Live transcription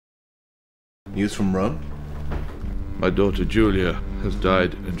News from Rome? My daughter Julia has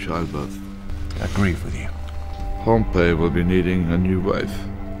died in childbirth. I grieve with you. Pompey will be needing a new wife.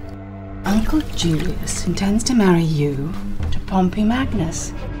 Uncle Julius intends to marry you to Pompey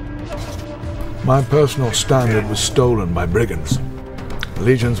Magnus. My personal standard was stolen by brigands. The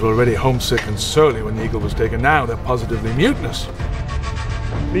legions were already homesick and surly when the eagle was taken. Now they're positively mutinous.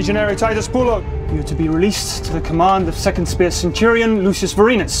 Legionary Titus Pullo, you are to be released to the command of 2nd Spear Centurion Lucius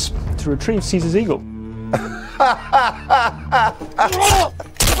Vorenus to retrieve Caesar's eagle.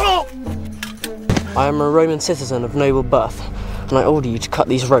 I am a Roman citizen of noble birth, and I order you to cut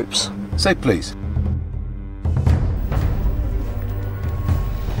these ropes. Say please.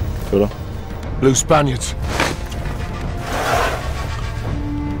 Blue Spaniards.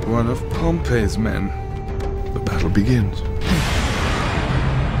 One of Pompey's men. The battle begins.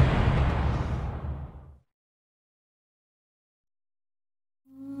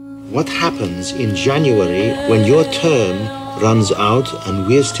 What happens in January when your term runs out and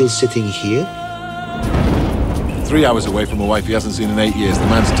we're still sitting here? 3 hours away from a wife he hasn't seen in 8 years. The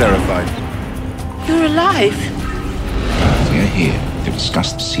man's terrified. You're alive. We're here to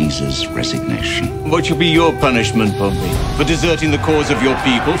discuss Caesar's resignation. What shall be your punishment, Pompey? For deserting the cause of your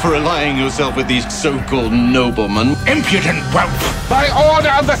people, for allying yourself with these so-called noblemen? Impudent whelp! By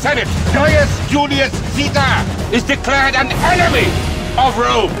order of the Senate, Gaius Julius Caesar is declared an enemy of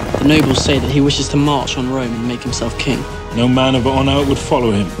Rome! The nobles say that he wishes to march on Rome and make himself king. No man of honor would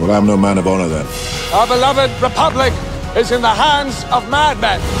follow him. Well, I'm no man of honor then. Our beloved Republic is in the hands of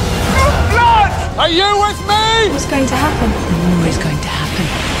madmen. Blood! Are you with me? What's going to happen? The war is going to happen.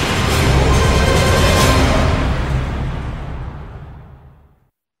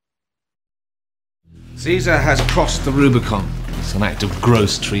 Caesar has crossed the Rubicon. It's an act of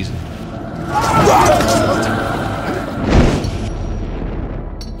gross treason.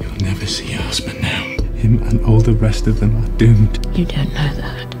 You'll never see your husband now. Him and all the rest of them are doomed. You don't know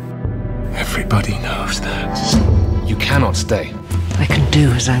that. Everybody knows that. You cannot stay. I can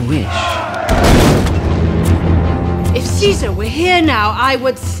do as I wish. If Caesar were here now, I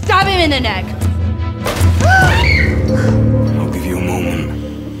would stab him in the neck. I'll give you a moment.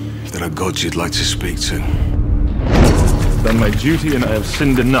 If there are gods you'd like to speak to. I've done my duty and I have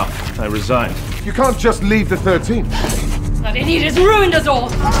sinned enough. I resign. You can't just leave the 13th. That idiot has ruined us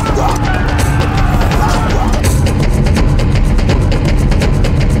all.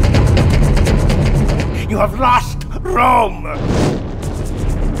 You have lost Rome!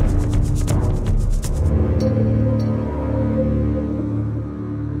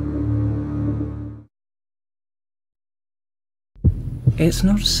 It's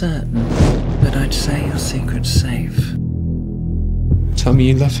not certain, but I'd say your secret's safe. Tell me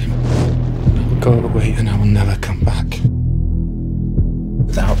you love him. I will go away and I will never come back.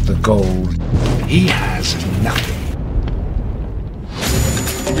 Without the gold, he has nothing.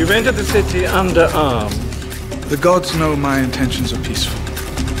 You've entered the city under arms. The gods know my intentions are peaceful.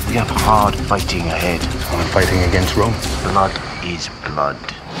 We have hard fighting ahead. I'm fighting against Rome. Blood is blood.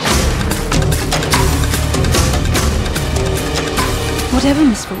 Whatever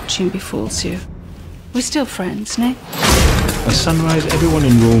misfortune befalls you, we're still friends, no? At sunrise, everyone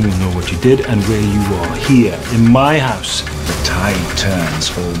in Rome will know what you did and where you are. Here, in my house. The tide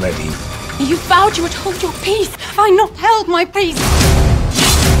turns already. You vowed you would hold your peace. Have I not held my peace?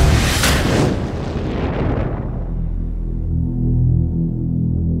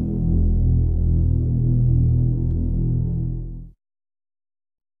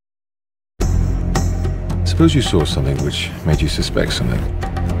 Suppose you saw something which made you suspect something.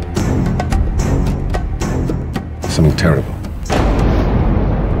 Something terrible.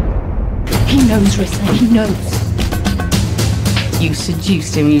 He knows, Rissa, he knows. You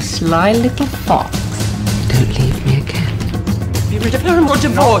seduced him, you sly little fox. Don't leave me again. Be rid of her and more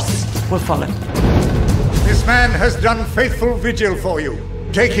divorce will follow. This man has done faithful vigil for you.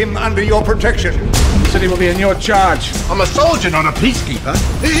 Take him under your protection. The city will be in your charge. I'm a soldier, not a peacekeeper.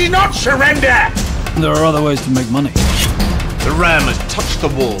 Did he not surrender? There are other ways to make money. The ram has touched the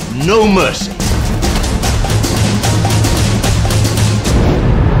wall. No mercy.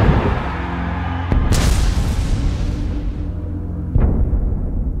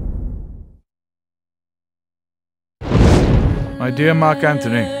 My dear Mark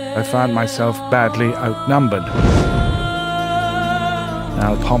Antony, I found myself badly outnumbered.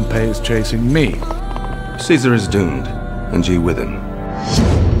 Now Pompey is chasing me. Caesar is doomed, and you with him.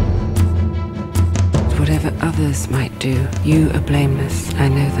 Whatever others might do, you are blameless. I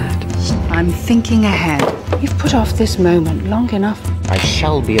know that. I'm thinking ahead. You've put off this moment long enough. I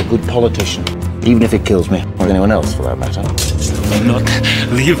shall be a good politician, even if it kills me, or anyone else for that matter. Do not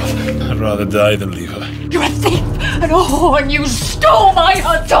leave rather die than leave her. You're a thief and a whore, and you stole my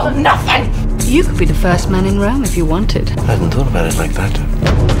aunt for nothing! You could be the first man in Rome if you wanted. I hadn't thought about it like that.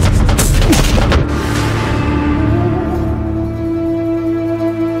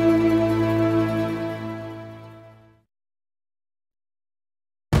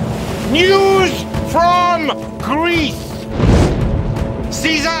 News from Greece!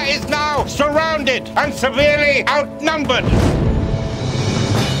 Caesar is now surrounded and severely outnumbered.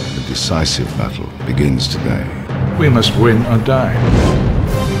 The decisive battle begins today. We must win or die.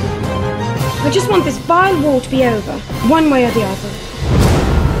 I just want this vile war to be over, one way or the other.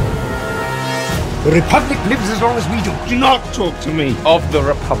 The Republic lives as long as we do. Do not talk to me of the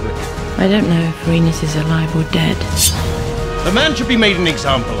Republic. I don't know if Vorenus is alive or dead. The man should be made an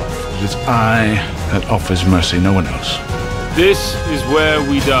example of. It is I that offers mercy, no one else. This is where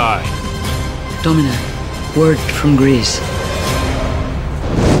we die. Domino, word from Greece.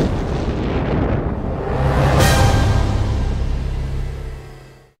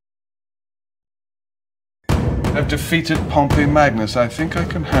 I've defeated Pompey Magnus. I think I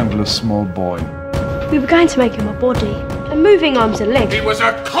can handle a small boy. We were going to make him a body, and moving arms and legs. He was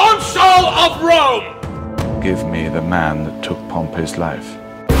a consul of Rome! Give me the man that took Pompey's life.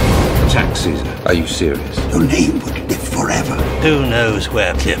 Attack Caesar. Are you serious? Your name would live forever. Who knows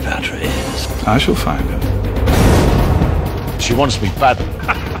where Cleopatra is? I shall find her. She wants me bad.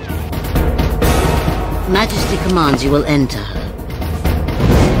 Majesty commands you will enter her.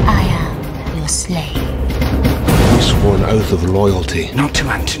 I am your slave. We swore an oath of loyalty. Not to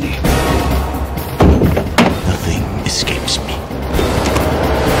Antony. Nothing escapes me.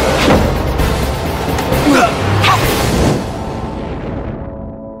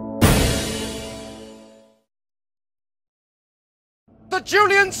 The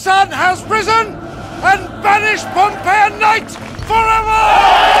Julian sun has risen and banished Pompeian night forever!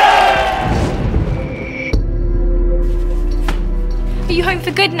 Are you home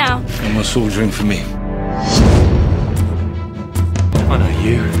for good now? No more soldiering for me. What are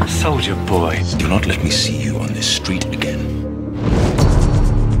you? A soldier boy. Do not let me see you on this street again.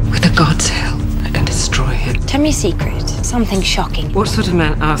 With the gods' help, I can destroy him. Tell me a secret. Something shocking. What sort of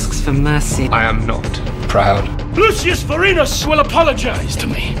man asks for mercy? I am not proud. Lucius Vorenus will apologize to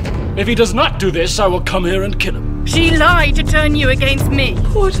me. If he does not do this, I will come here and kill him. She lied to turn you against me.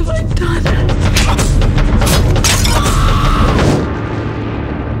 What have I done?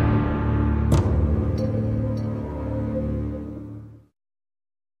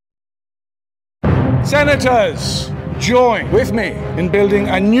 Senators, join with me in building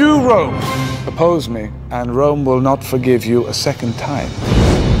a new Rome. Oppose me, and Rome will not forgive you a second time.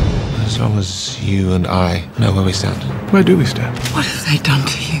 As long as you and I know where we stand. Where do we stand? What have they done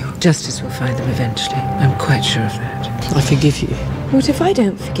to you? Justice will find them eventually. I'm quite sure of that. I forgive you. What if I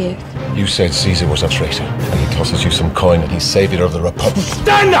don't forgive? You said Caesar was a traitor, and he tosses you some coin and he's savior of the Republic.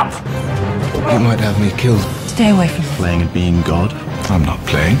 Stand up! He might have me killed. Stay away from me. Playing at being God? I'm not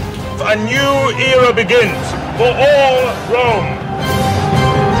playing. A new era begins for all Rome.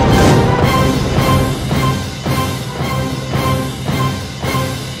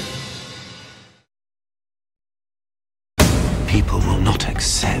 People will not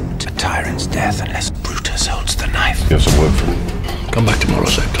accept a tyrant's death unless Brutus holds the knife. You have some work for me. Come back tomorrow,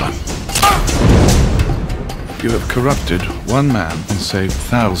 same time. You have corrupted one man and saved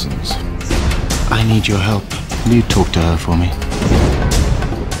thousands. I need your help. Will you talk to her for me?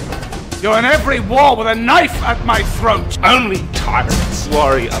 You're in every war with a knife at my throat. Only tyrants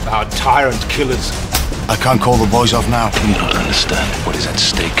worry about tyrant killers. I can't call the boys off now. You don't understand what is at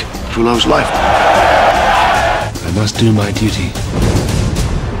stake. Trulo's life. I must do my duty.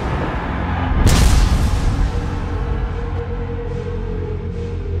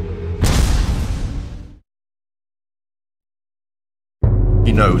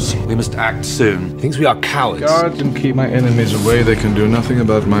 He knows. We must act soon. He thinks we are cowards. Guard and keep my enemies away. They can do nothing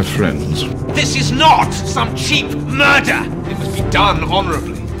about my friends. This is not some cheap murder. It must be done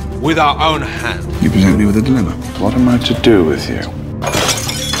honorably, with our own hand. You present me with a dilemma. What am I to do with you?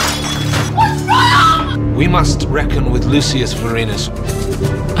 What's wrong? We must reckon with Lucius Vorenus.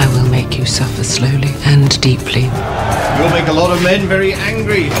 I will make you suffer slowly and deeply. You'll make a lot of men very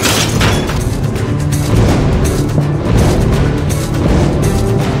angry.